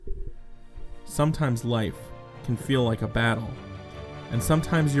Sometimes life can feel like a battle, and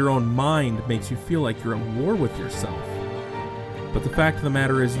sometimes your own mind makes you feel like you're at war with yourself. But the fact of the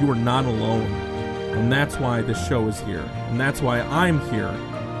matter is you are not alone, and that's why this show is here, and that's why I'm here,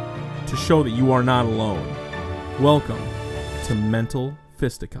 to show that you are not alone. Welcome to Mental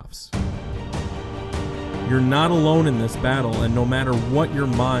Fisticuffs. You're not alone in this battle, and no matter what your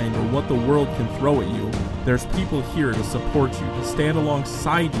mind or what the world can throw at you, there's people here to support you, to stand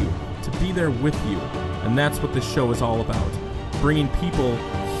alongside you, to be there with you. And that's what this show is all about. Bringing people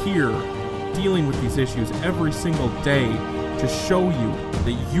here, dealing with these issues every single day to show you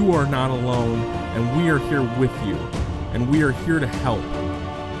that you are not alone and we are here with you. And we are here to help.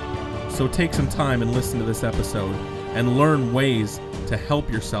 So take some time and listen to this episode and learn ways to help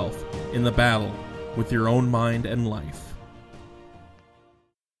yourself in the battle with your own mind and life.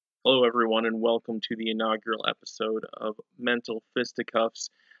 Hello, everyone, and welcome to the inaugural episode of Mental Fisticuffs.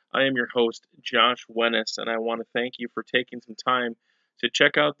 I am your host, Josh Wennis, and I want to thank you for taking some time to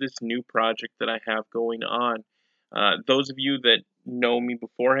check out this new project that I have going on. Those of you that know me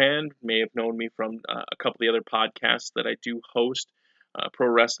beforehand may have known me from a couple of the other podcasts that I do host, pro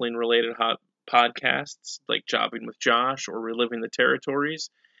wrestling-related podcasts like Jobbing with Josh or Reliving the Territories.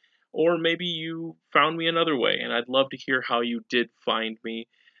 Or maybe you found me another way, and I'd love to hear how you did find me.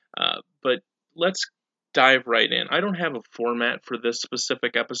 But let's dive right in. I don't have a format for this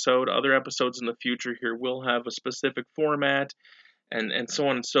specific episode. Other episodes in the future here will have a specific format and so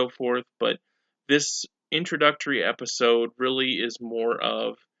on and so forth. But this introductory episode really is more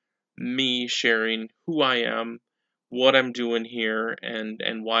of me sharing who I am, what I'm doing here,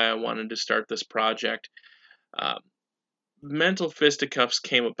 and why I wanted to start this project. Mental Fisticuffs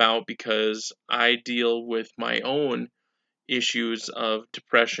came about because I deal with my own issues of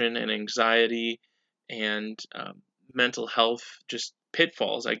depression and anxiety and mental health, just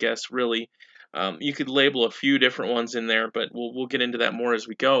pitfalls, I guess, really. You could label a few different ones in there, but we'll get into that more as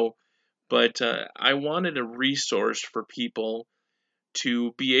we go. But I wanted a resource for people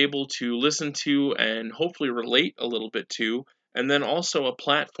to be able to listen to and hopefully relate a little bit to, and then also a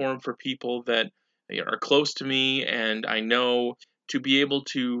platform for people that are close to me and I know to be able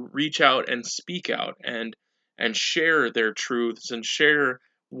to reach out and speak out and share their truths and share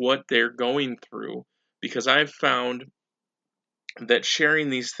what they're going through, because I've found that sharing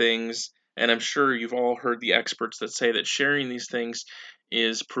these things, and I'm sure you've all heard the experts that say that sharing these things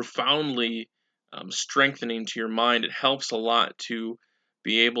is profoundly strengthening to your mind. It helps a lot to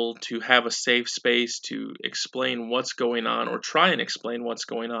be able to have a safe space to explain what's going on or try and explain what's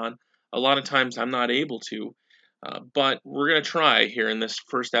going on. A lot of times I'm not able to, but we're going to try here in this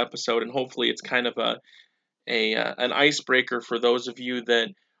first episode, and hopefully it's kind of an icebreaker for those of you that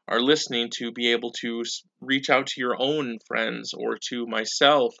are listening to be able to reach out to your own friends or to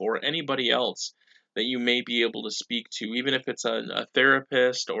myself or anybody else that you may be able to speak to, even if it's a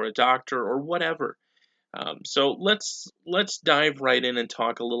therapist or a doctor or whatever. So let's dive right in and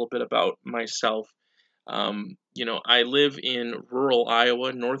talk a little bit about myself. I live in rural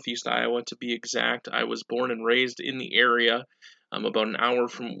Iowa, northeast Iowa to be exact. I was born and raised in the area, about an hour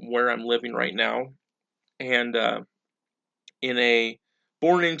from where I'm living right now, and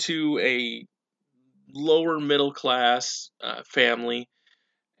born into a lower middle class family,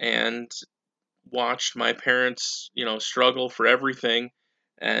 and watched my parents, struggle for everything,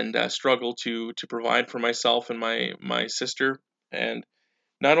 and struggle to provide for myself and my sister, and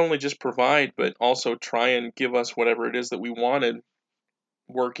not only just provide, but also try and give us whatever it is that we wanted,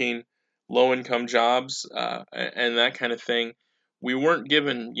 working low income jobs and that kind of thing. We weren't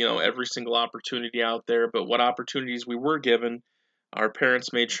given, every single opportunity out there, but what opportunities we were given, our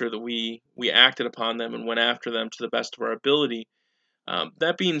parents made sure that we acted upon them and went after them to the best of our ability.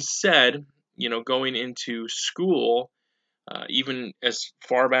 That being said, going into school, even as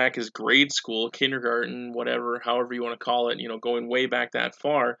far back as grade school, kindergarten, whatever, however you want to call it, going way back that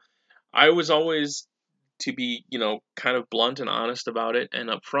far, I was always, to be, kind of blunt and honest about it and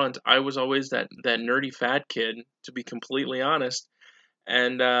upfront, I was always that nerdy fat kid, to be completely honest,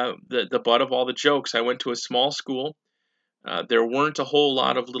 and the butt of all the jokes. I went to a small school. There weren't a whole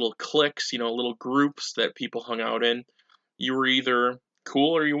lot of little cliques, little groups that people hung out in. You were either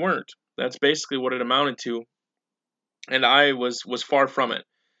cool or you weren't. That's basically what it amounted to, and I was far from it.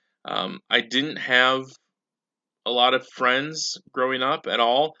 I didn't have a lot of friends growing up at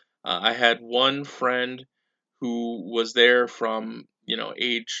all. I had one friend who was there from,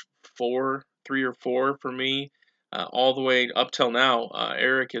 age 3 or 4 for me, all the way up till now.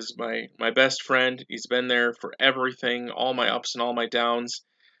 Eric is my best friend. He's been there for everything, all my ups and all my downs,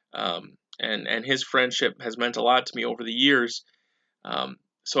 and his friendship has meant a lot to me over the years.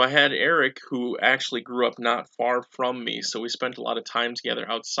 So I had Eric, who actually grew up not far from me, so we spent a lot of time together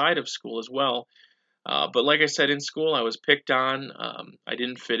outside of school as well. But like I said, in school, I was picked on. I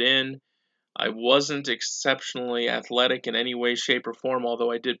didn't fit in. I wasn't exceptionally athletic in any way, shape, or form,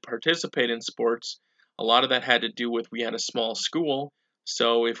 although I did participate in sports. A lot of that had to do with we had a small school.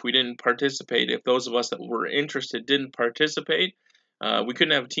 So if we didn't participate, if those of us that were interested didn't participate, we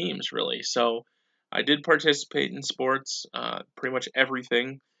couldn't have teams really. So I did participate in sports, pretty much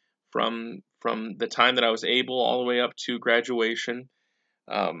everything from the time that I was able all the way up to graduation.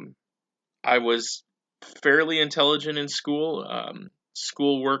 Um, I was fairly intelligent in school.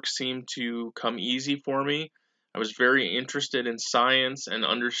 Schoolwork seemed to come easy for me. I was very interested in science and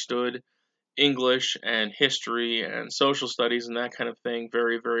understood English and history and social studies and that kind of thing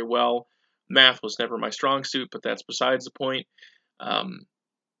very, very well. Math was never my strong suit, but that's besides the point. Um,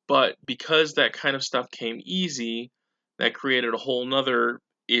 but because that kind of stuff came easy, that created a whole nother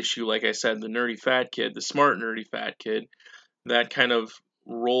issue. Like I said, the nerdy fat kid, the smart nerdy fat kid, that kind of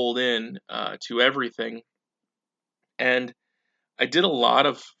rolled in to everything. And I did a lot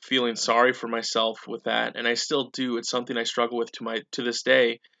of feeling sorry for myself with that, and I still do. It's something I struggle with to this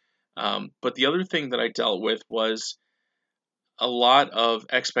day. But the other thing that I dealt with was a lot of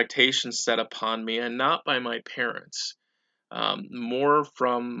expectations set upon me, and not by my parents, more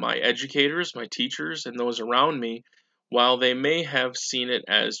from my educators, my teachers, and those around me. While they may have seen it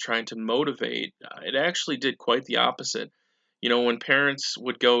as trying to motivate, it actually did quite the opposite. When parents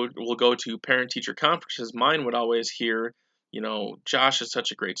will go to parent teacher conferences, mine would always hear, Josh is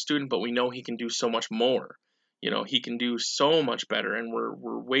such a great student, but we know he can do so much more. He can do so much better, and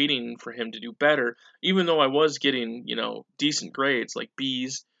we're waiting for him to do better. Even though I was getting, decent grades like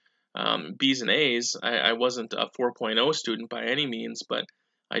B's and A's, I wasn't a 4.0 student by any means, but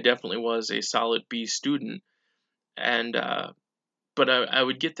I definitely was a solid B student. And but I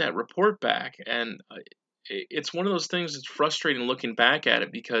would get that report back, and it's one of those things that's frustrating looking back at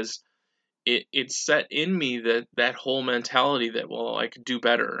it because it set in me that whole mentality that, well, I could do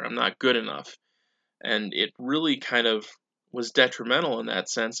better, I'm not good enough, and it really kind of was detrimental in that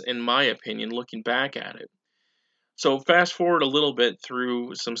sense, in my opinion, looking back at it. So fast forward a little bit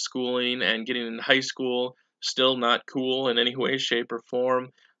through some schooling and getting in high school, still not cool in any way, shape, or form,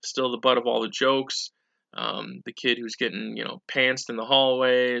 still the butt of all the jokes, the kid who's getting, pantsed in the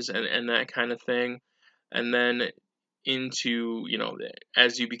hallways and that kind of thing. And then into,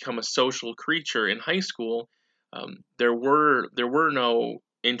 as you become a social creature in high school, there was no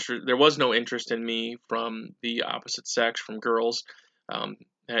interest in me from the opposite sex, from girls, um,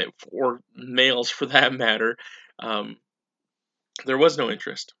 or males for that matter. Um, there was no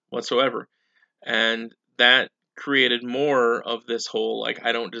interest whatsoever. And that created more of this whole, like,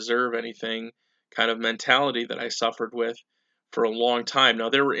 I don't deserve anything kind of mentality that I suffered with for a long time. Now,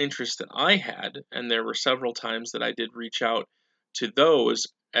 there were interests that I had, and there were several times that I did reach out to those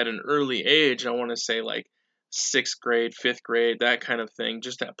at an early age. I want to say like sixth grade, fifth grade, that kind of thing,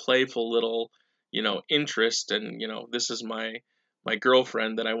 just that playful little, interest. And, this is my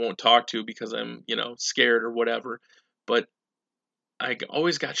girlfriend that I won't talk to because I'm, scared or whatever. But I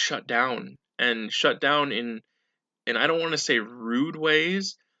always got shut down, and shut down in I don't want to say rude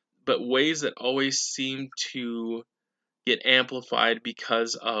ways, but ways that always seem to get amplified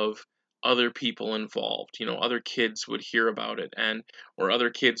because of other people involved. Other kids would hear about it, and or other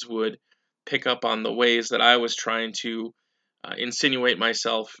kids would pick up on the ways that I was trying to insinuate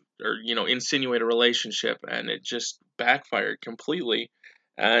myself, or insinuate a relationship, and it just backfired completely.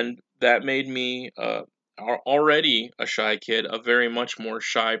 And that made me already a shy kid a very much more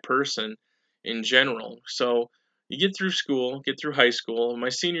shy person in general. So you get through school, get through high school. My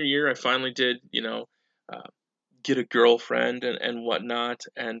senior year, I finally did, uh, get a girlfriend and whatnot,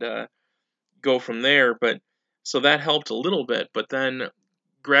 and go from there. But so that helped a little bit. But then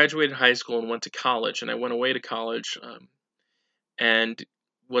graduated high school and went to college, and I went away to college, and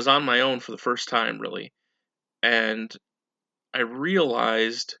was on my own for the first time, really. And I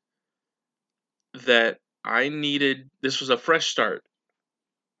realized that this was a fresh start.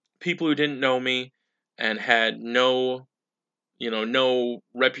 People who didn't know me and had no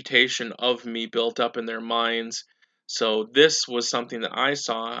reputation of me built up in their minds. So this was something that I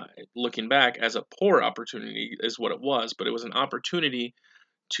saw, looking back, as a poor opportunity, is what it was, but it was an opportunity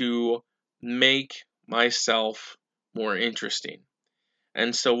to make myself more interesting.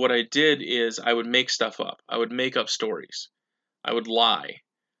 And so what I did is I would make stuff up. I would make up stories. I would lie.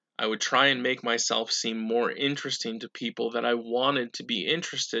 I would try and make myself seem more interesting to people that I wanted to be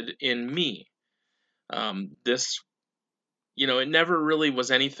interested in me. This, it never really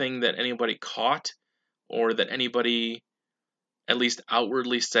was anything that anybody caught or that anybody at least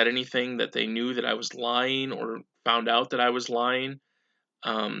outwardly said anything that they knew that I was lying or found out that I was lying.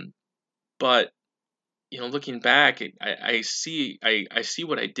 But looking back, I see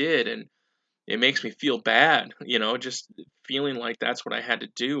what I did, and it makes me feel bad. Just feeling like that's what I had to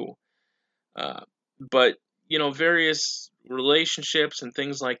do. But various relationships and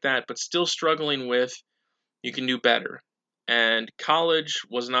things like that, but still struggling with you can do better. And college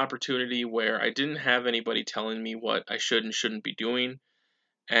was an opportunity where I didn't have anybody telling me what I should and shouldn't be doing,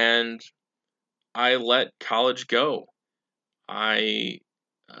 and I let college go. I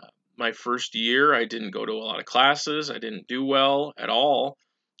My first year, I didn't go to a lot of classes. I didn't do well at all.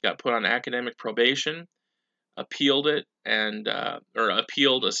 Got put on academic probation, appealed it, and or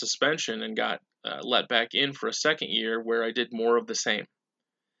appealed a suspension and got let back in for a second year where I did more of the same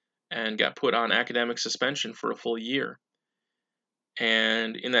and got put on academic suspension for a full year.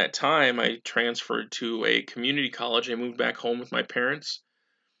 And in that time, I transferred to a community college. I moved back home with my parents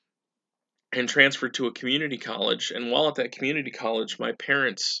and transferred to a community college. And while at that community college, my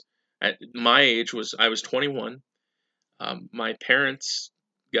parents, at my age, I was 21. My parents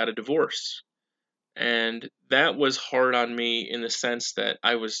got a divorce, and that was hard on me in the sense that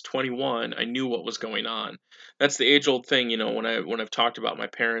I was 21. I knew what was going on. That's the age-old thing, when I've talked about my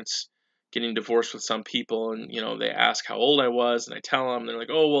parents getting divorced with some people, and they ask how old I was, and I tell them, they're like,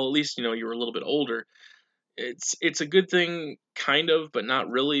 "Oh, well, at least you were a little bit older." It's a good thing, kind of, but not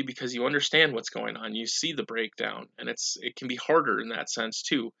really, because you understand what's going on. You see the breakdown, and it can be harder in that sense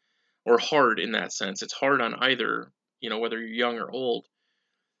too, or hard in that sense. It's hard on either, whether you're young or old.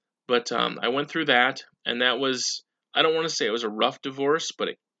 But I went through that, and that was, I don't want to say it was a rough divorce, but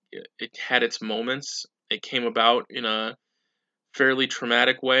it had its moments. It came about in a fairly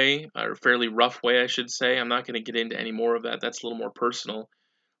traumatic way, or fairly rough way, I should say. I'm not going to get into any more of that. That's a little more personal.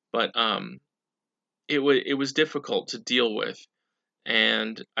 But it was difficult to deal with,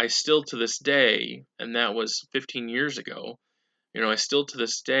 and I still to this day, and that was 15 years ago. I still to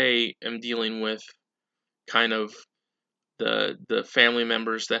this day am dealing with kind of the family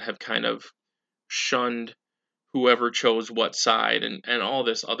members that have kind of shunned whoever chose what side, and all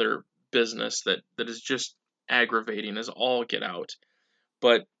this other business that is just aggravating as all get out.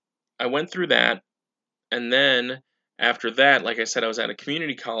 But I went through that, and then after that, like I said, I was at a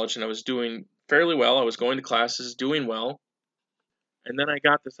community college and I was doing fairly well. I was going to classes, doing well. And then I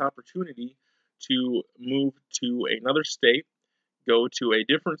got this opportunity to move to another state, go to a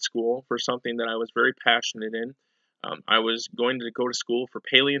different school for something that I was very passionate in. I was going to go to school for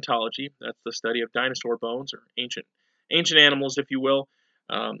paleontology. That's the study of dinosaur bones, or ancient animals, if you will.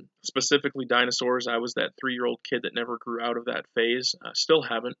 Specifically dinosaurs. I was that 3-year-old kid that never grew out of that phase. Still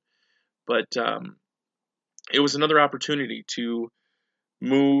haven't, but it was another opportunity to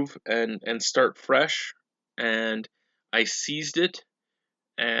move and start fresh, and I seized it,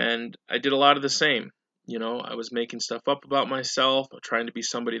 and I did a lot of the same. I was making stuff up about myself, trying to be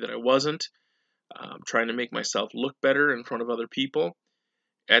somebody that I wasn't, trying to make myself look better in front of other people.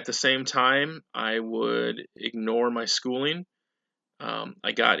 At the same time, I would ignore my schooling.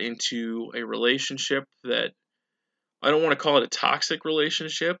 I got into a relationship that I don't want to call it a toxic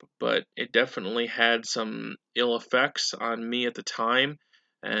relationship, but it definitely had some ill effects on me at the time,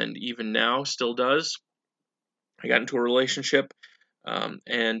 and even now still does. I got into a relationship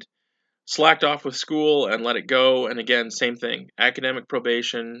and slacked off with school and let it go. And again, same thing, academic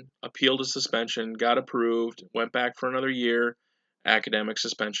probation, appealed a suspension, got approved, went back for another year, academic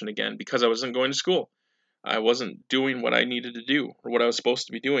suspension again, because I wasn't going to school. I wasn't doing what I needed to do or what I was supposed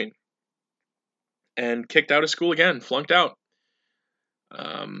to be doing. And kicked out of school again, flunked out.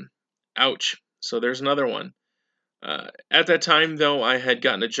 Ouch. So there's another one. At that time, though, I had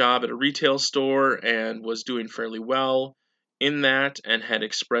gotten a job at a retail store and was doing fairly well in that, and had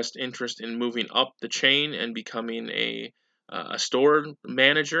expressed interest in moving up the chain and becoming a store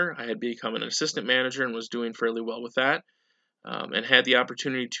manager. I had become an assistant manager and was doing fairly well with that, and had the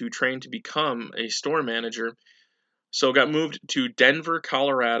opportunity to train to become a store manager. So got moved to Denver,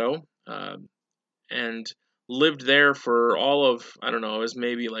 Colorado, and lived there for all of, I don't know, it was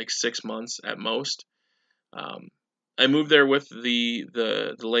maybe like 6 months at most. Um, I moved there with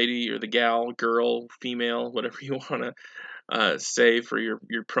the lady, or the gal, girl, female, whatever you want to say for your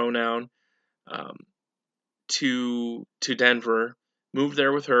pronoun, um, to Denver. Moved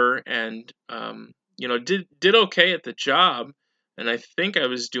there with her, and did okay at the job, and I think I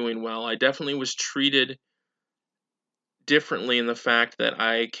was doing well. I definitely was treated differently in the fact that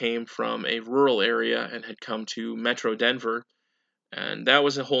I came from a rural area and had come to Metro Denver, and that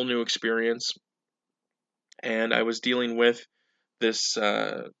was a whole new experience. And I was dealing with this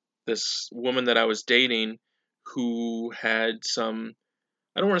this woman that I was dating, who had some,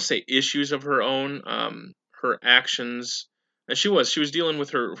 I don't want to say issues of her own, her actions, and she was dealing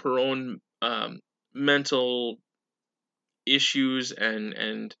with her own mental issues,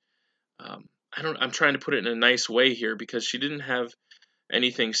 and I'm trying to put it in a nice way here, because she didn't have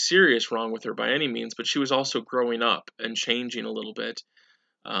anything serious wrong with her by any means, but she was also growing up and changing a little bit,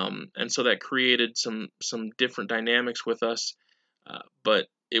 and so that created some different dynamics with us. But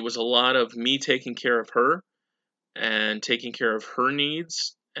it was a lot of me taking care of her and taking care of her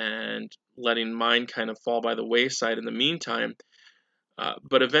needs and letting mine kind of fall by the wayside in the meantime.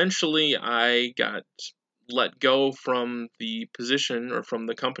 But eventually, I got let go from the position, or from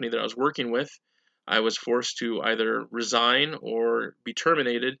the company that I was working with. I was forced to either resign or be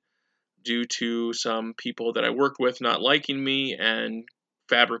terminated due to some people that I worked with not liking me and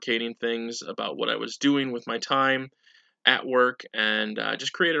fabricating things about what I was doing with my time at work, and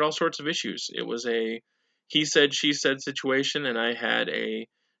just created all sorts of issues. It was a he said, she said situation, and I had a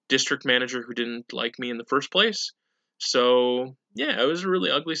district manager who didn't like me in the first place. So, yeah, it was a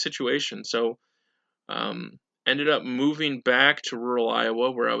really ugly situation. So, um, ended up moving back to rural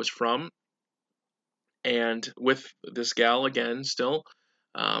Iowa, where I was from, and with this gal again still,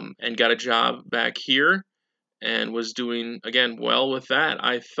 and got a job back here, and was doing again well with that,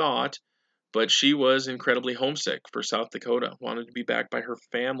 I thought. But she was incredibly homesick for South Dakota, wanted to be back by her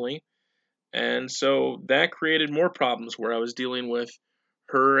family. And so that created more problems, where I was dealing with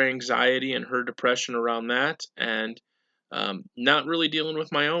her anxiety and her depression around that, and not really dealing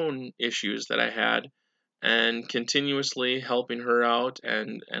with my own issues that I had, and continuously helping her out,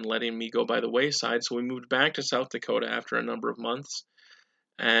 and letting me go by the wayside. So we moved back to South Dakota after a number of months,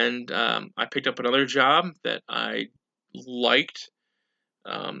 and I picked up another job that I liked,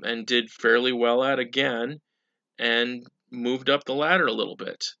 and did fairly well at again, and moved up the ladder a little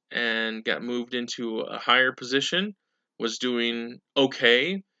bit, and got moved into a higher position, was doing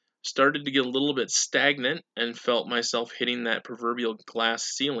okay, started to get a little bit stagnant, and felt myself hitting that proverbial glass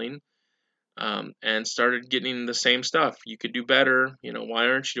ceiling, and started getting the same stuff. You could do better. Why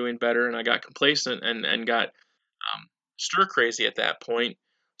aren't you doing better? And I got complacent, and got stir crazy at that point.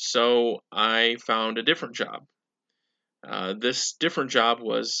 So I found a different job. This different job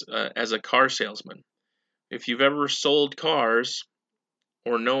was as a car salesman. If you've ever sold cars,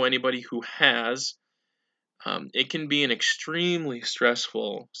 or know anybody who has, it can be an extremely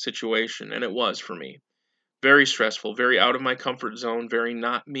stressful situation, and it was for me. Very stressful, very out of my comfort zone, very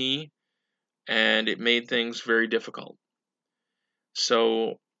not me, and it made things very difficult.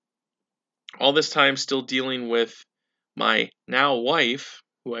 So, all this time still dealing with my now wife,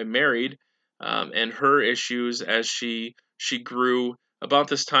 who I married, and her issues as she grew. About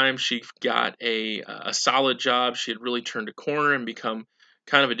this time, she got a solid job. She had really turned a corner and become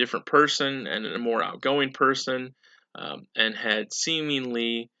kind of a different person, and a more outgoing person, and had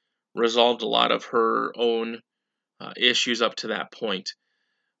seemingly resolved a lot of her own issues up to that point.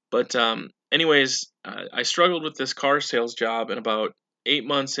 But anyways, I struggled with this car sales job, and about 8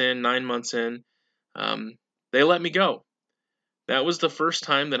 months in, 9 months in, um, they let me go. That was the first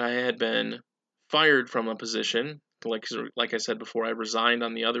time that I had been fired from a position. Like I said before, I resigned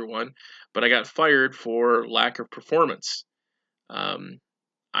on the other one, but I got fired for lack of performance. Um,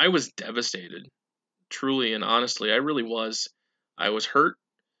 I was devastated, truly and honestly. I really was. I was hurt.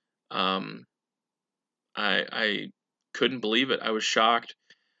 Um, I couldn't believe it. I was shocked.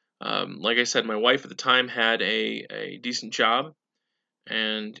 Like I said, my wife at the time had a decent job,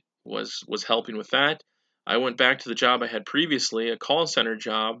 and was helping with that. I went back to the job I had previously, a call center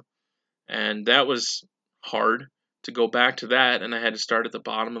job, and that was hard to go back to that, and I had to start at the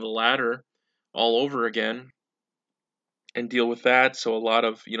bottom of the ladder all over again and deal with that. So a lot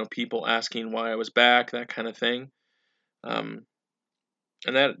of people asking why I was back, that kind of thing, um,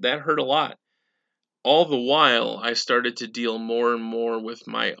 and that hurt a lot. All the while, I started to deal more and more with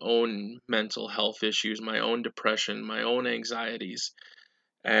my own mental health issues, my own depression, my own anxieties,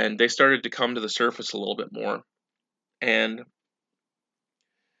 and they started to come to the surface a little bit more. And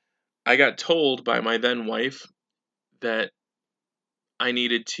I got told by my then wife that I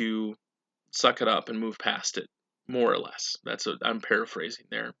needed to suck it up and move past it, more or less. I'm paraphrasing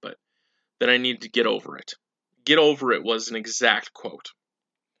there, but that I needed to get over it. Get over it was an exact quote.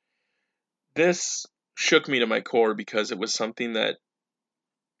 This shook me to my core, because it was something that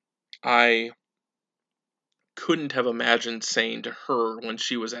I couldn't have imagined saying to her when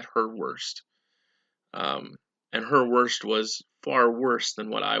she was at her worst. Um, and her worst was far worse than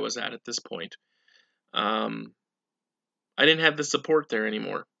what I was at this point. Um, I didn't have the support there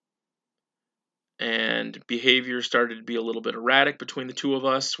anymore. And behavior started to be a little bit erratic between the two of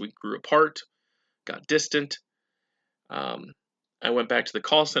us. We grew apart, got distant, I went back to the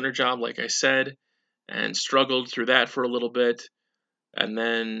call center job, like I said, and struggled through that for a little bit. And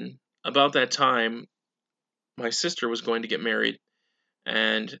then about that time, my sister was going to get married,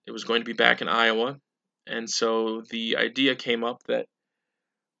 and it was going to be back in Iowa. And so the idea came up that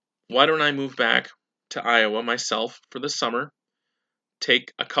why don't I move back to Iowa myself for the summer,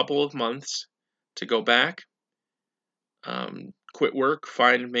 take a couple of months to go back, quit work,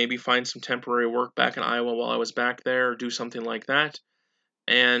 maybe find some temporary work back in Iowa while I was back there, or do something like that,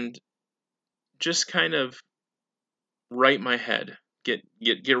 and just kind of right my head, get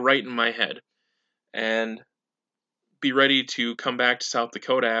right in my head, and be ready to come back to South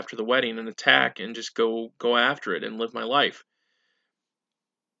Dakota after the wedding and attack and just go after it and live my life.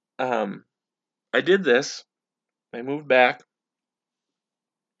 I did this. I moved back,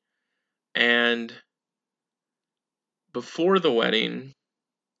 and before the wedding,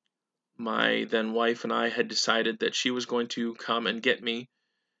 my then wife and I had decided that she was going to come and get me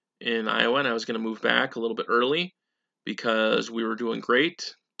in Iowa, and I was going to move back a little bit early because we were doing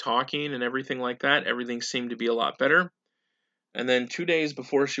great, talking and everything like that. Everything seemed to be a lot better. And then 2 days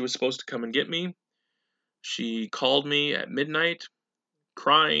before she was supposed to come and get me, she called me at midnight,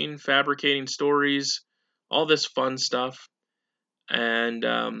 crying, fabricating stories, all this fun stuff, and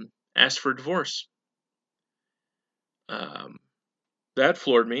asked for a divorce. That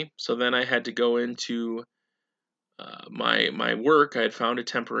floored me. So then I had to go into my work. I had found a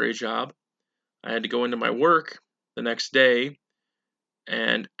temporary job. I had to go into my work the next day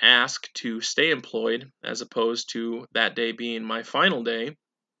and ask to stay employed, as opposed to that day being my final day.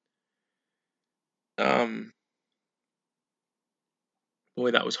 Boy,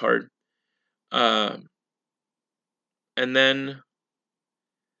 that was hard. And then,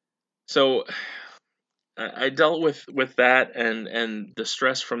 so I dealt with that and the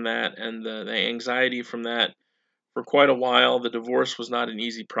stress from that and the anxiety from that for quite a while. The divorce was not an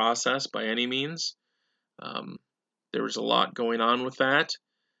easy process by any means. There was a lot going on with that,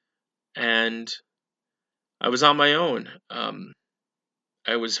 and I was on my own.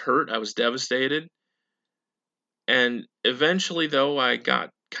 I was hurt. I was devastated. And eventually, though, I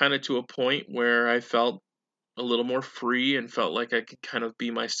got kind of to a point where I felt a little more free and felt like I could kind of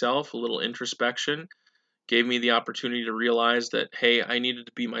be myself. A little introspection gave me the opportunity to realize that, hey, I needed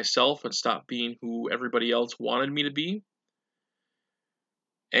to be myself and stop being who everybody else wanted me to be.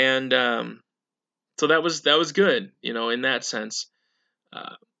 And so that was good, in that sense.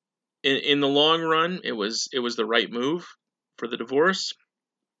 Uh, in the long run, it was the right move for the divorce.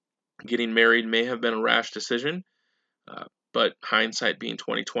 Getting married may have been a rash decision, but hindsight being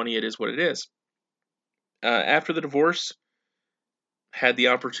 2020, it is what it is. After the divorce, had the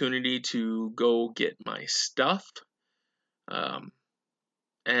opportunity to go get my stuff,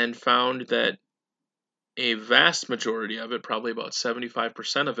 and found that a vast majority of it, probably about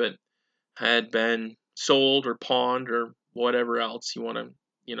 75% of it, had been sold or pawned or whatever else you want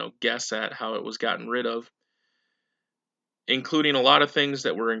to, guess at how it was gotten rid of, including a lot of things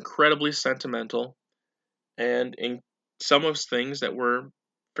that were incredibly sentimental and in some of things that were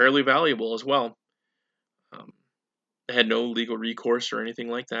fairly valuable as well. I had no legal recourse or anything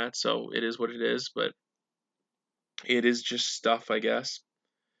like that, so it is what it is, but it is just stuff, I guess.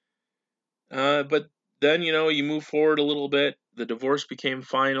 But then, you move forward a little bit. The divorce became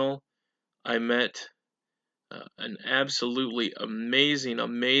final. I met an absolutely amazing,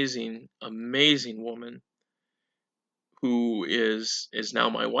 amazing, amazing woman who is now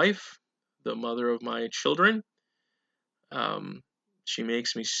my wife, the mother of my children. She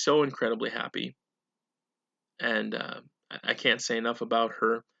makes me so incredibly happy, and I can't say enough about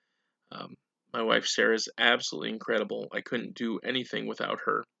her. My wife Sarah is absolutely incredible. I couldn't do anything without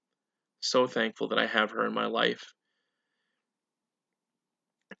her. So thankful that I have her in my life.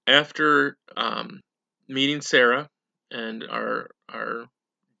 After meeting Sarah and our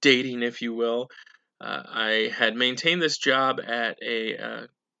dating, if you will, I had maintained this job at a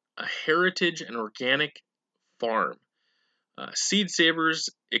heritage and organic farm. Seed Savers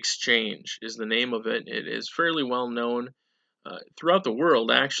Exchange is the name of it. It is fairly well known throughout the world,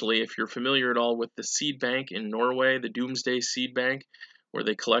 actually. If you're familiar at all with the seed bank in Norway, the Doomsday Seed Bank, where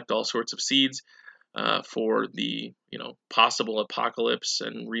they collect all sorts of seeds for the possible apocalypse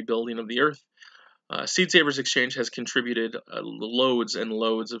and rebuilding of the earth. Seed Savers Exchange has contributed loads and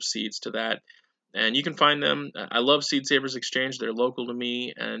loads of seeds to that, and you can find them. I love Seed Savers Exchange. They're local to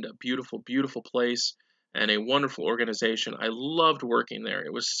me and a beautiful, beautiful place and a wonderful organization. I loved working there.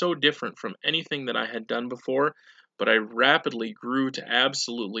 It was so different from anything that I had done before, but I rapidly grew to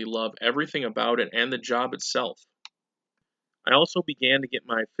absolutely love everything about it and the job itself. I also began to get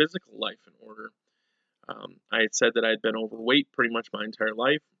my physical life in order. I had said that I had been overweight pretty much my entire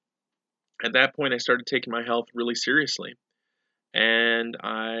life. At that point, I started taking my health really seriously. And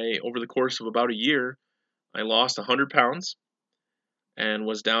over the course of about a year, I lost 100 pounds and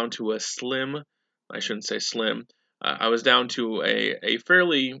was down to a slim, I shouldn't say slim, I was down to a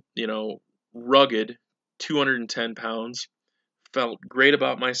fairly, rugged 210 pounds. Felt great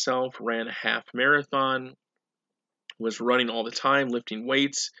about myself, ran a half marathon, was running all the time, lifting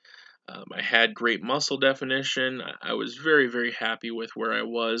weights. I had great muscle definition. I was very, very happy with where I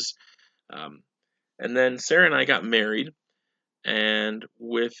was. Um, and then Sarah and I got married, and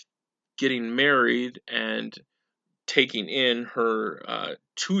with getting married and taking in her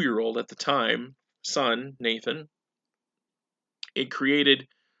 2-year-old at the time son, Nathan, it created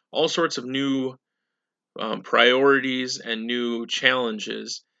all sorts of new priorities and new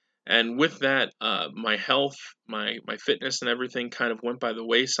challenges. And with that, my health, my fitness, and everything kind of went by the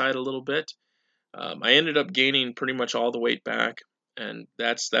wayside a little bit. I ended up gaining pretty much all the weight back, and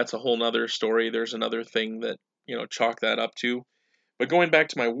that's a whole nother story. There's another thing that chalk that up to. But going back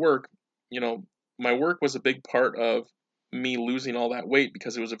to my work, my work was a big part of me losing all that weight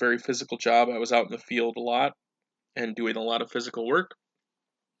because it was a very physical job. I was out in the field a lot and doing a lot of physical work.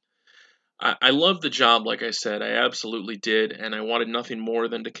 I loved the job, like I said, I absolutely did, and I wanted nothing more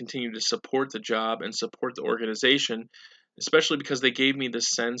than to continue to support the job and support the organization, especially because they gave me this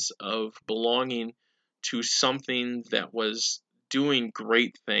sense of belonging to something that was doing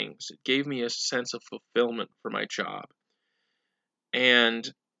great things. It gave me a sense of fulfillment for my job.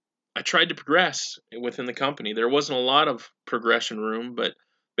 And I tried to progress within the company. There wasn't a lot of progression room, but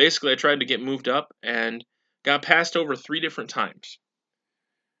basically I tried to get moved up and got passed over 3 different times.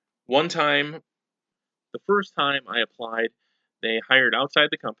 One time, the first time I applied, they hired outside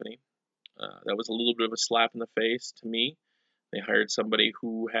the company. That was a little bit of a slap in the face to me. They hired somebody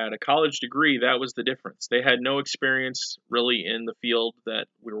who had a college degree. That was the difference. They had no experience really in the field that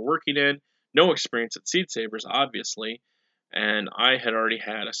we were working in, no experience at Seed Savers, obviously, and I had already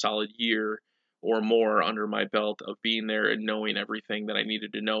had a solid year or more under my belt of being there and knowing everything that I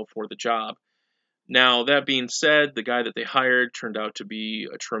needed to know for the job. Now, that being said, the guy that they hired turned out to be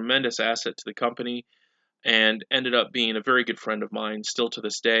a tremendous asset to the company and ended up being a very good friend of mine still to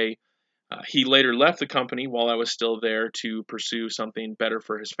this day. He later left the company while I was still there to pursue something better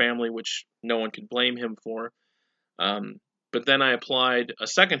for his family, which no one could blame him for. But then I applied a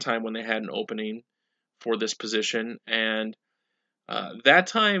second time when they had an opening for this position, and that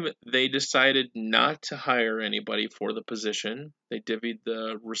time they decided not to hire anybody for the position. They divvied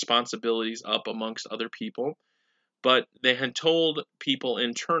the responsibilities up amongst other people, but they had told people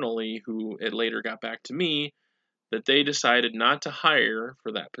internally, who it later got back to me, that they decided not to hire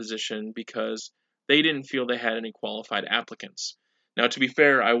for that position because they didn't feel they had any qualified applicants. Now, to be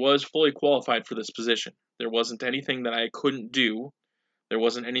fair, I was fully qualified for this position. There wasn't anything that I couldn't do. There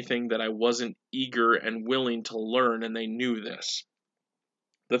wasn't anything that I wasn't eager and willing to learn, and they knew this.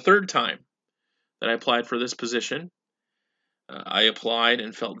 The third time that I applied for this position, I applied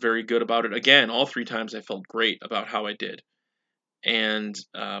and felt very good about it. Again, all 3 times I felt great about how I did. And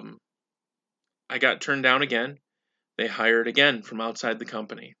I got turned down again. They hired again from outside the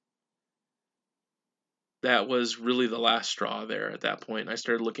company. That was really the last straw there at that point. I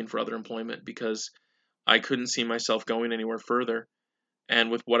started looking for other employment because I couldn't see myself going anywhere further. And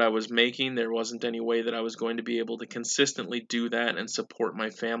with what I was making, there wasn't any way that I was going to be able to consistently do that and support my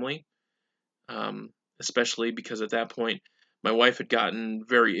family, especially because at that point, my wife had gotten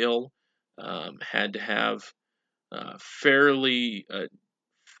very ill, had to have fairly,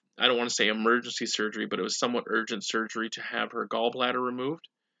 I don't want to say emergency surgery, but it was somewhat urgent surgery to have her gallbladder removed.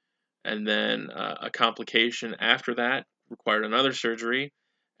 And then a complication after that required another surgery.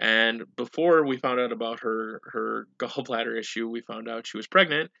 And before we found out about her gallbladder issue, we found out she was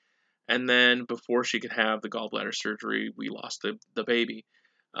pregnant. And then before she could have the gallbladder surgery, we lost the baby.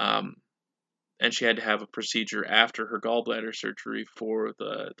 And she had to have a procedure after her gallbladder surgery for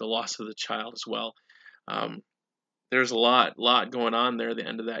the loss of the child as well. There's a lot going on there at the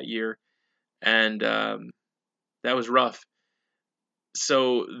end of that year. And that was rough.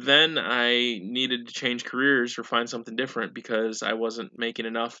 So then I needed to change careers or find something different because I wasn't making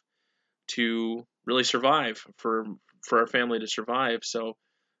enough to really survive for our family to survive. So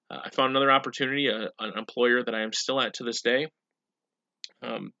I found another opportunity, an employer that I am still at to this day.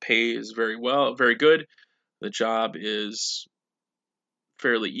 Pay is very good. The job is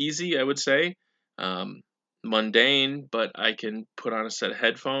fairly easy, I would say. Mundane, but I can put on a set of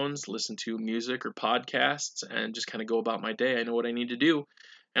headphones, listen to music or podcasts, and just kind of go about my day. I know what I need to do,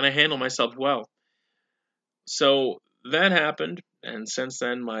 and I handle myself well. So that happened, and since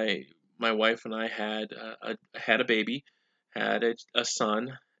then, my my wife and I had a baby, had a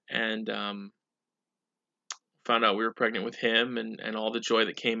son, and found out we were pregnant with him, and all the joy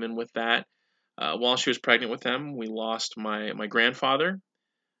that came in with that. While she was pregnant with him, we lost my grandfather,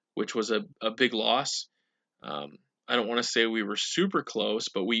 which was a big loss. Um, I don't want to say we were super close,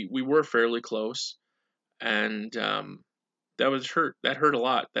 but we were fairly close, and that hurt a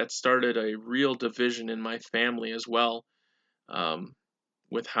lot. That started a real division in my family as well, um,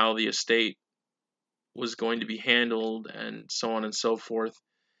 with how the estate was going to be handled and so on and so forth.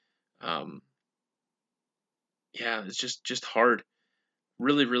 Um, yeah, it's just hard,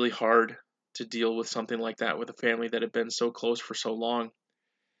 really really hard to deal with something like that with a family that had been so close for so long.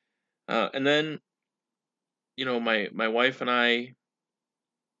 And then my wife and I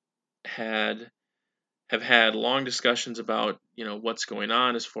had have had long discussions about what's going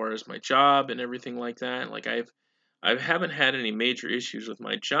on as far as my job and everything like that. Like I haven't had any major issues with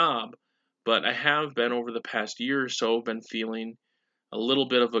my job, but I have been over the past year or so been feeling a little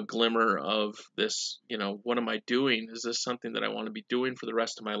bit of a glimmer of this, what am I doing? Is this something that I want to be doing for the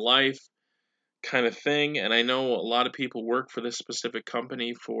rest of my life? Kind of thing. And I know a lot of people work for this specific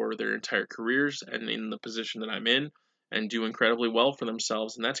company for their entire careers and in the position that I'm in and do incredibly well for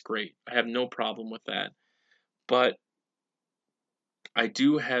themselves, and that's great. I have no problem with that. But I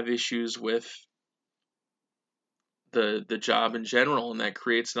do have issues with the job in general, and that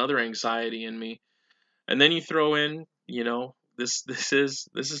creates another anxiety in me. And then you throw in, this is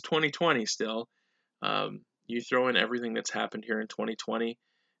 2020 still. You throw in everything that's happened here in 2020,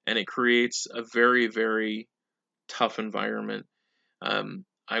 and it creates a very very tough environment.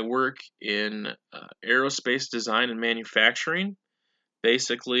 I work in aerospace design and manufacturing.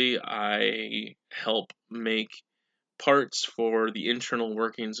 Basically, I help make parts for the internal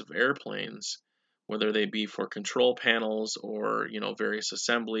workings of airplanes, whether they be for control panels or various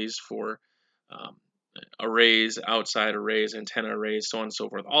assemblies for um, arrays, outside arrays, antenna arrays, so on and so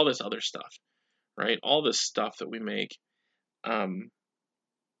forth. All this other stuff, right? All this stuff that we make. Um,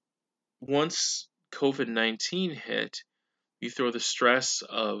 Once COVID-19 hit, you throw the stress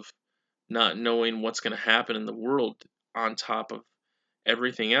of not knowing what's going to happen in the world on top of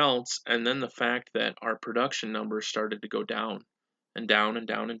everything else, and then the fact that our production numbers started to go down and down and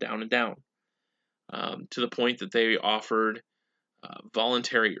down and down and down, to the point that they offered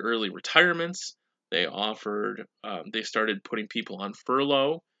voluntary early retirements. They started putting people on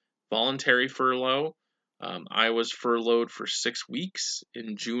furlough, voluntary furlough. I was furloughed for 6 weeks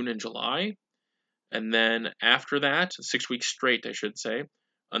in June and July. And then after that, 6 weeks straight, I should say.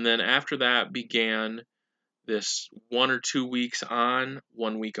 And then after that began this 1 or 2 weeks on,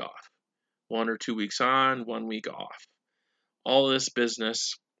 1 week off. 1 or 2 weeks on, 1 week off. All this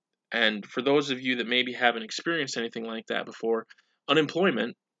business. And for those of you that maybe haven't experienced anything like that before,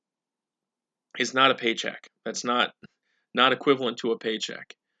 unemployment is not a paycheck. That's not equivalent to a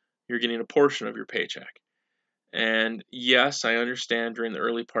paycheck. You're getting a portion of your paycheck. And yes, I understand during the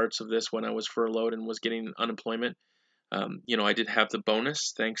early parts of this when I was furloughed and was getting unemployment, I did have the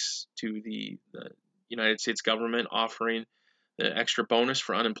bonus thanks to the United States government offering the extra bonus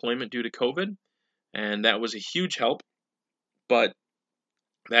for unemployment due to COVID. And that was a huge help. But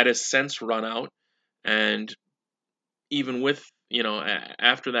that has since run out. And even with,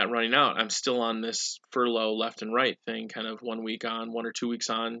 after that running out, I'm still on this furlough left and right thing, kind of 1 week on, 1 or 2 weeks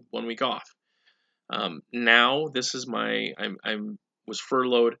on, 1 week off. Now this is I'm was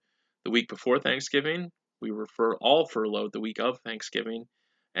furloughed the week before Thanksgiving. We were all furloughed the week of Thanksgiving,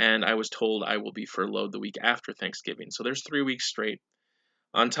 and I was told I will be furloughed the week after Thanksgiving. So there's 3 weeks straight.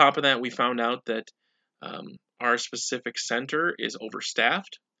 On top of that, we found out that our specific center is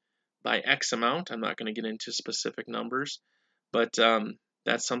overstaffed by X amount. I'm not going to get into specific numbers, but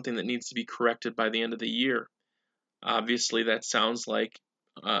that's something that needs to be corrected by the end of the year. Obviously, that sounds like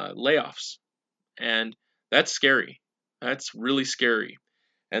layoffs. And that's scary. That's really scary.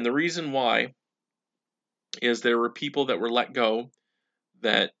 And the reason why is there were people that were let go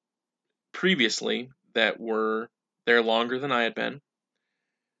that previously that were there longer than I had been.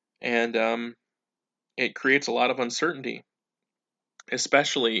 And it creates a lot of uncertainty,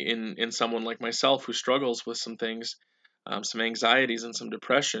 especially in someone like myself who struggles with some things, some anxieties and some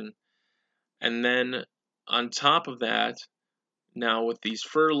depression. And then on top of that, now with these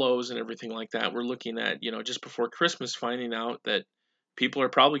furloughs and everything like that, we're looking at, just before Christmas, finding out that people are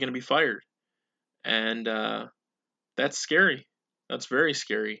probably going to be fired. And that's scary. That's very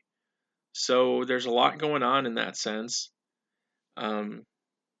scary. So there's a lot going on in that sense. Um,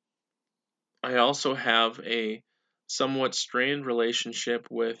 I also have a somewhat strained relationship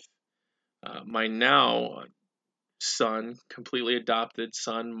with my now son, completely adopted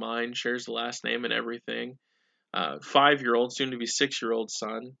son, mine, shares the last name and everything. 5-year-old, soon to be 6-year-old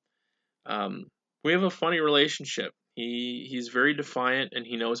son. Um, we have a funny relationship. He's very defiant and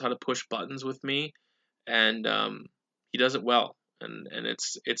he knows how to push buttons with me, and he does it well. And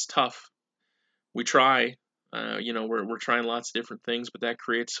it's tough. We try. We're trying lots of different things, but that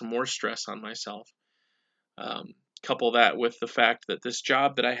creates some more stress on myself. Um, Couple that with the fact that this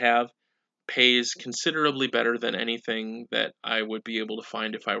job that I have pays considerably better than anything that I would be able to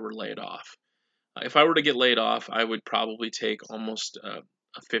find if I were laid off. If I were to get laid off, I would probably take almost a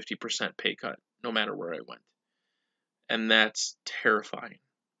 50% pay cut, no matter where I went. And that's terrifying.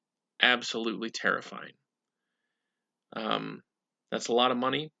 Absolutely terrifying. That's a lot of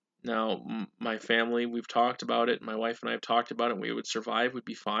money. Now, my family, we've talked about it. My wife and I have talked about it. We would survive, would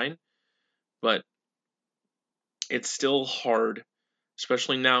be fine. But it's still hard,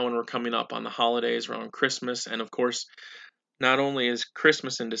 especially now when we're coming up on the holidays around Christmas. And of course, not only is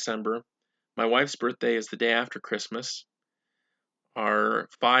Christmas in December, my wife's birthday is the day after Christmas. Our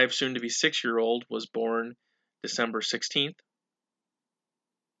 5, soon to be 6-year-old was born December 16th.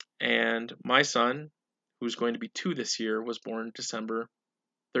 And my son, who's going to be 2 this year, was born December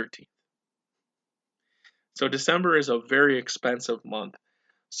 13th. So December is a very expensive month.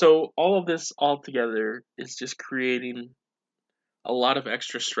 So all of this all together is just creating a lot of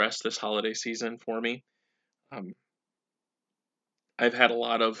extra stress this holiday season for me. Um, I've had a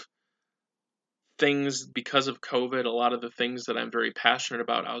lot of things because of COVID, a lot of the things that I'm very passionate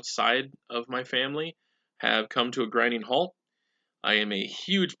about outside of my family have come to a grinding halt. I am a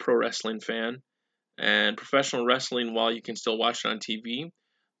huge pro wrestling fan, and professional wrestling, while you can still watch it on TV,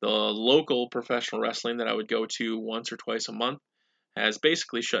 the local professional wrestling that I would go to once or twice a month has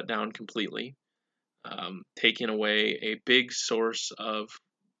basically shut down completely, taking away a big source of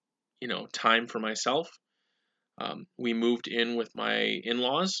time for myself. We moved in with my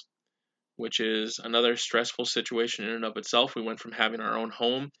in-laws, which is another stressful situation in and of itself. We went from having our own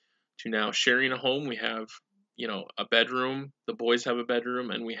home to now sharing a home. We have, a bedroom. The boys have a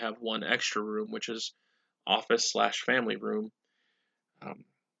bedroom, and we have one extra room, which is office/family room.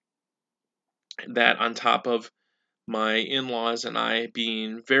 That on top of my in-laws and I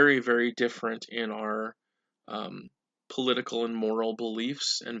being very, very different in our political and moral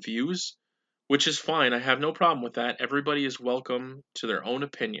beliefs and views, which is fine. I have no problem with that. Everybody is welcome to their own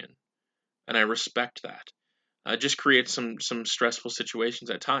opinion, and I respect that. It just creates some stressful situations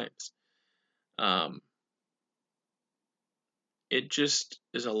at times. It just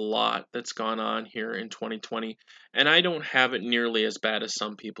is a lot that's gone on here in 2020, and I don't have it nearly as bad as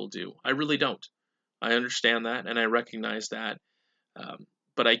some people do. I really don't. I understand that, and I recognize that,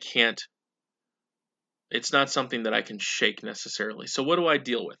 but I can't. It's not something that I can shake necessarily. So what do I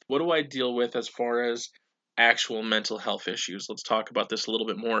deal with? What do I deal with as far as actual mental health issues? Let's talk about this a little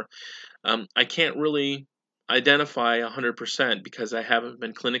bit more. I can't really identify 100% because I haven't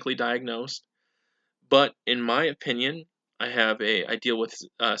been clinically diagnosed. But in my opinion, I deal with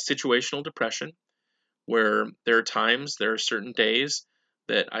situational depression, where there are certain days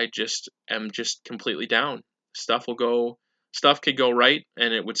that I just am just completely down. Stuff could go right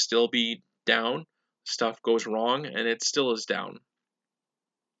and it would still be down. Stuff goes wrong and it still is down.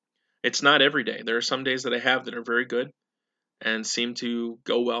 It's not every day. There are some days that I have that are very good and seem to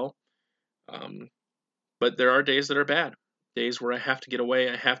go well. But there are days that are bad. Days where I have to get away,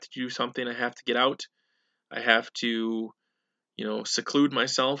 I have to do something, I have to get out, I have to, seclude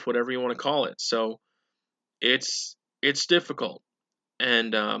myself, whatever you want to call it. So it's difficult,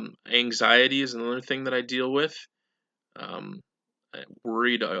 and anxiety is another thing that I deal with. I'm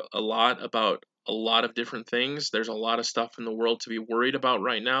worried a lot about a lot of different things. There's a lot of stuff in the world to be worried about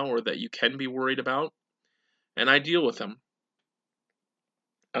right now, or that you can be worried about, and I deal with them.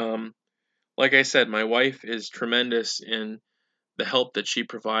 Um, like I said, my wife is tremendous in the help that she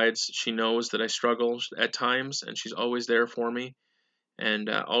provides. She knows that I struggle at times, and she's always there for me, and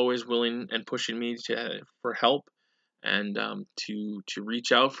always willing and pushing me for help, and to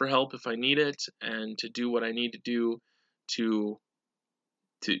reach out for help if I need it, and to do what I need to do to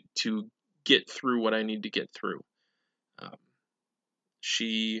to get through what I need to get through. Um,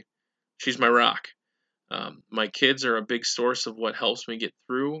 she she's my rock. My kids are a big source of what helps me get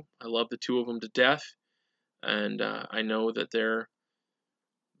through. I love the two of them to death, and I know that they're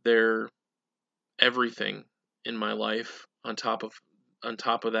everything in my life. On top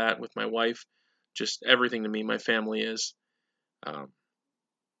of that, with my wife, just everything to me. My family is. Um,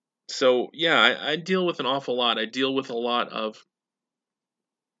 so yeah, I deal with an awful lot. I deal with a lot of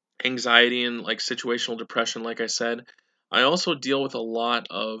anxiety and like situational depression, like I said. I also deal with a lot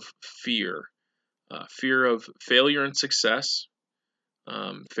of fear. fear of failure and success.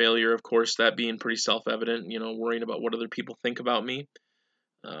 Failure, of course, that being pretty self-evident, worrying about what other people think about me.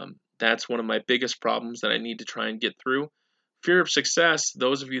 That's one of my biggest problems that I need to try and get through. Fear of success,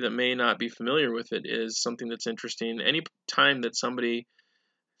 those of you that may not be familiar with it, is something that's interesting. Any time that somebody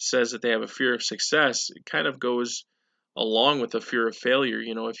says that they have a fear of success, it kind of goes along with a fear of failure.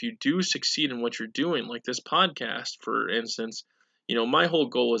 If you do succeed in what you're doing, like this podcast, for instance, my whole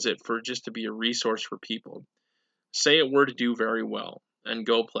goal is it for just to be a resource for people. Say it were to do very well and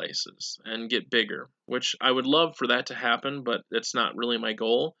go places and get bigger, which I would love for that to happen, but it's not really my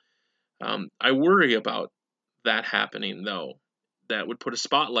goal. I worry about that happening, though. That would put a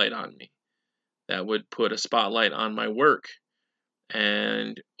spotlight on me. That would put a spotlight on my work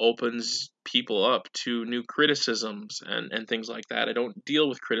and opens people up to new criticisms and things like that. I don't deal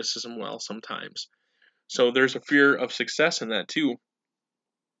with criticism well sometimes. So there's a fear of success in that too.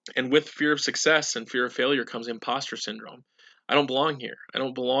 And with fear of success and fear of failure comes imposter syndrome. I don't belong here. I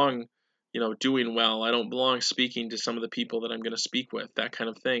don't belong, doing well. I don't belong speaking to some of the people that I'm going to speak with, that kind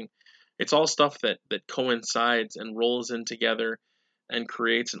of thing. It's all stuff that coincides and rolls in together and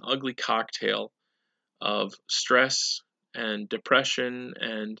creates an ugly cocktail of stress and depression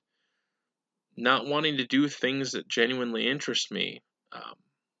and not wanting to do things that genuinely interest me.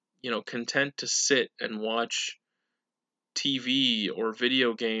 Content to sit and watch TV or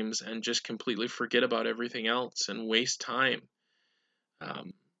video games and just completely forget about everything else and waste time.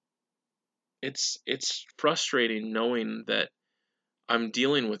 Um, it's frustrating knowing that I'm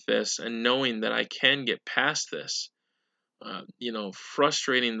dealing with this and knowing that I can get past this.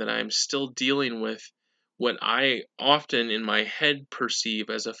 Frustrating that I'm still dealing with what I often in my head perceive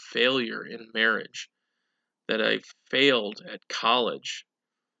as a failure in marriage, that I failed at college,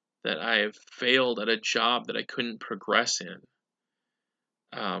 that I have failed at a job that I couldn't progress in.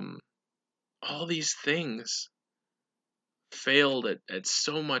 All these things, failed at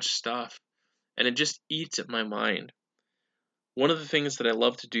so much stuff, and it just eats at my mind. One of the things that I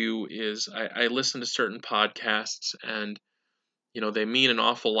love to do is I listen to certain podcasts, and they mean an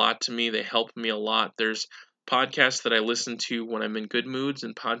awful lot to me. They help me a lot. There's podcasts that I listen to when I'm in good moods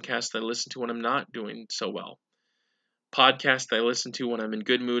and podcasts that I listen to when I'm not doing so well. Podcasts that I listen to when I'm in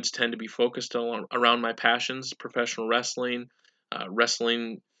good moods tend to be focused around my passions: professional wrestling,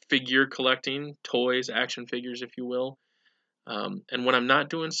 wrestling figure collecting, toys, action figures, if you will. And when I'm not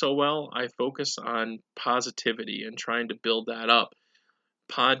doing so well, I focus on positivity and trying to build that up.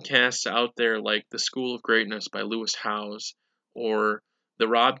 Podcasts out there like The School of Greatness by Lewis Howes or The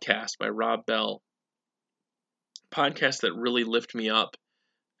Robcast by Rob Bell. Podcasts that really lift me up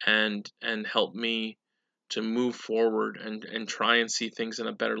and help me to move forward and try and see things in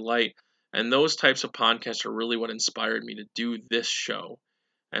a better light. And those types of podcasts are really what inspired me to do this show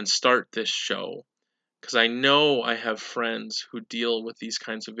and start this show, because I know I have friends who deal with these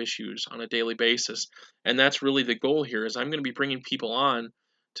kinds of issues on a daily basis. And that's really the goal here, is I'm going to be bringing people on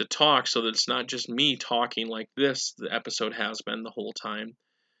to talk so that it's not just me talking like this, the episode has been the whole time,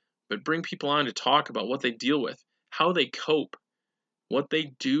 but bring people on to talk about what they deal with, how they cope, what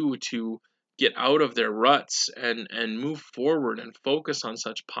they do to get out of their ruts and move forward and focus on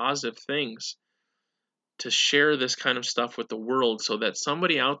such positive things, to share this kind of stuff with the world so that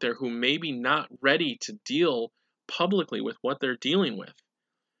somebody out there who may be not ready to deal publicly with what they're dealing with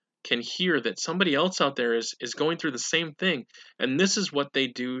can hear that somebody else out there is going through the same thing, and this is what they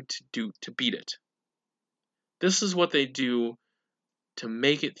do to beat it. This is what they do to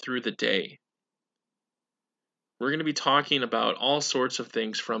make it through the day. We're going to be talking about all sorts of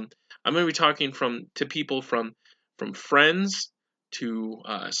things. I'm going to be talking to people from friends to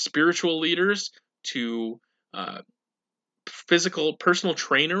spiritual leaders to personal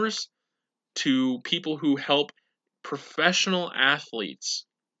trainers to people who help professional athletes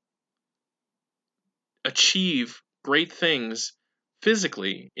achieve great things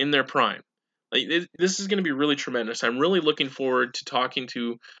physically in their prime. Like, this is going to be really tremendous. I'm really looking forward to talking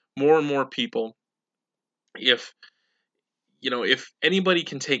to more and more people. If anybody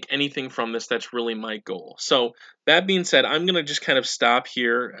can take anything from this, that's really my goal. So that being said, I'm going to just kind of stop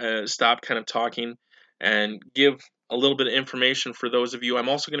here, stop kind of talking, and give a little bit of information for those of you. I'm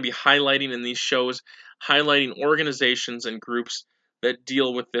also going to be highlighting in these shows, highlighting organizations and groups that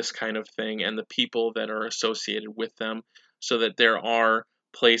deal with this kind of thing and the people that are associated with them, so that there are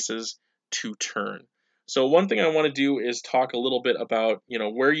places to turn. So one thing I want to do is talk a little bit about,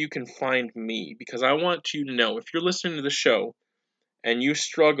 where you can find me, because I want you to know, if you're listening to the show and you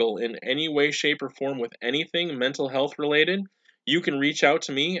struggle in any way, shape, or form with anything mental health related, you can reach out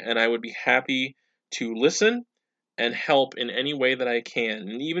to me and I would be happy to listen and help in any way that I can.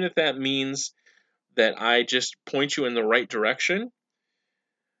 And even if that means that I just point you in the right direction,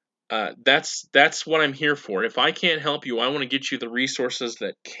 that's what I'm here for. If I can't help you, I want to get you the resources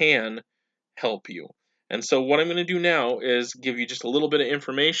that can help you. And so what I'm going to do now is give you just a little bit of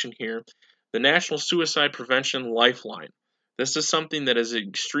information here. The National Suicide Prevention Lifeline. This is something that is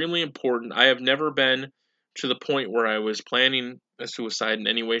extremely important. I have never been to the point where I was planning a suicide in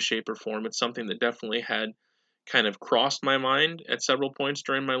any way, shape, or form. It's something that definitely had kind of crossed my mind at several points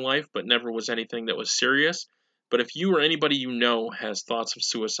during my life, but never was anything that was serious. But if you or anybody you know has thoughts of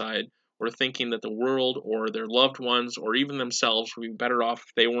suicide, or thinking that the world or their loved ones or even themselves would be better off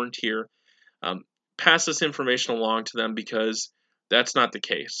if they weren't here, um, pass this information along to them, because that's not the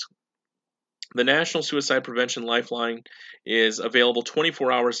case. The National Suicide Prevention Lifeline is available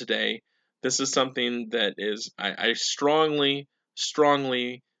 24 hours a day. This is something that I strongly,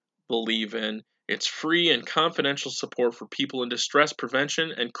 strongly believe in. It's free and confidential support for people in distress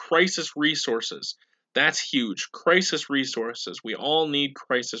prevention and crisis resources. That's huge. Crisis resources. We all need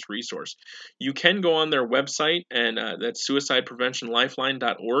crisis resource. You can go on their website, and that's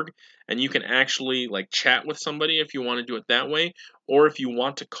suicidepreventionlifeline.org, and you can actually chat with somebody if you want to do it that way, or if you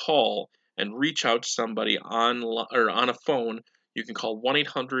want to call and reach out to somebody on a phone, you can call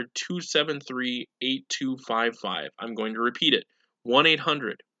 1-800-273-8255. I'm going to repeat it.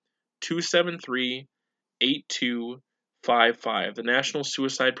 1-800-273-8255. The National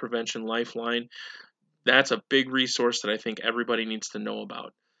Suicide Prevention Lifeline. That's a big resource that I think everybody needs to know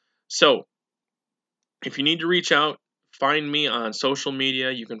about. So, if you need to reach out, find me on social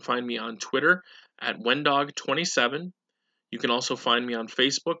media. You can find me on Twitter at Wendog27. You can also find me on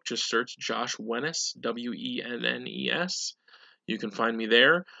Facebook. Just search Josh Wennes, Wennes. You can find me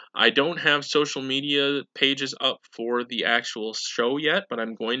there. I don't have social media pages up for the actual show yet, but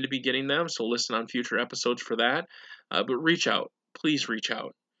I'm going to be getting them, so listen on future episodes for that. But reach out. Please reach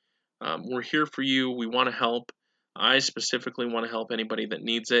out. We're here for you. We want to help. I specifically want to help anybody that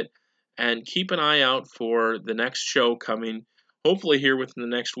needs it. And keep an eye out for the next show coming, hopefully here within the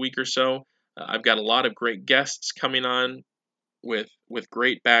next week or so. I've got a lot of great guests coming on with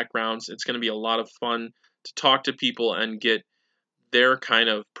great backgrounds. It's going to be a lot of fun to talk to people and get their kind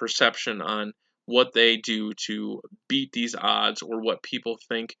of perception on what they do to beat these odds, or what people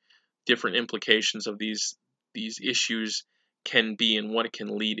think different implications of these issues can be, and what it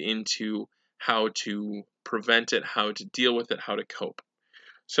can lead into, how to prevent it, how to deal with it, how to cope.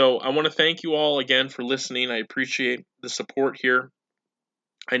 So I want to thank you all again for listening. I appreciate the support here.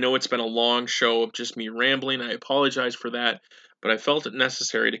 I know it's been a long show of just me rambling. I apologize for that, but I felt it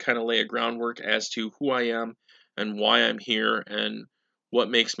necessary to kind of lay a groundwork as to who I am and why I'm here, and what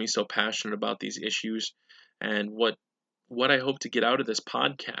makes me so passionate about these issues, and what I hope to get out of this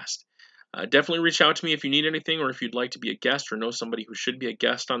podcast. Definitely reach out to me if you need anything, or if you'd like to be a guest or know somebody who should be a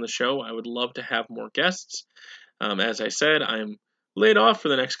guest on the show. I would love to have more guests. As I said, I'm laid off for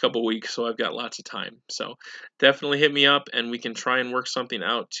the next couple weeks, so I've got lots of time. So definitely hit me up, and we can try and work something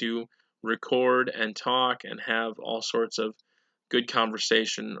out to record and talk and have all sorts of good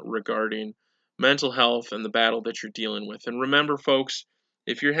conversation regarding mental health and the battle that you're dealing with. And remember, folks,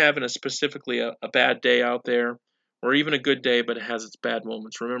 if you're having specifically a bad day out there, or even a good day but it has its bad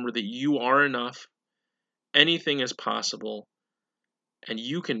moments, remember that you are enough. Anything is possible, and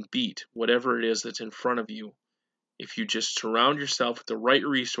you can beat whatever it is that's in front of you if you just surround yourself with the right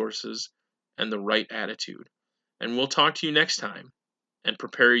resources and the right attitude. And we'll talk to you next time, and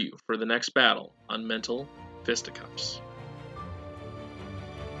prepare you for the next battle on Mental Fisticuffs.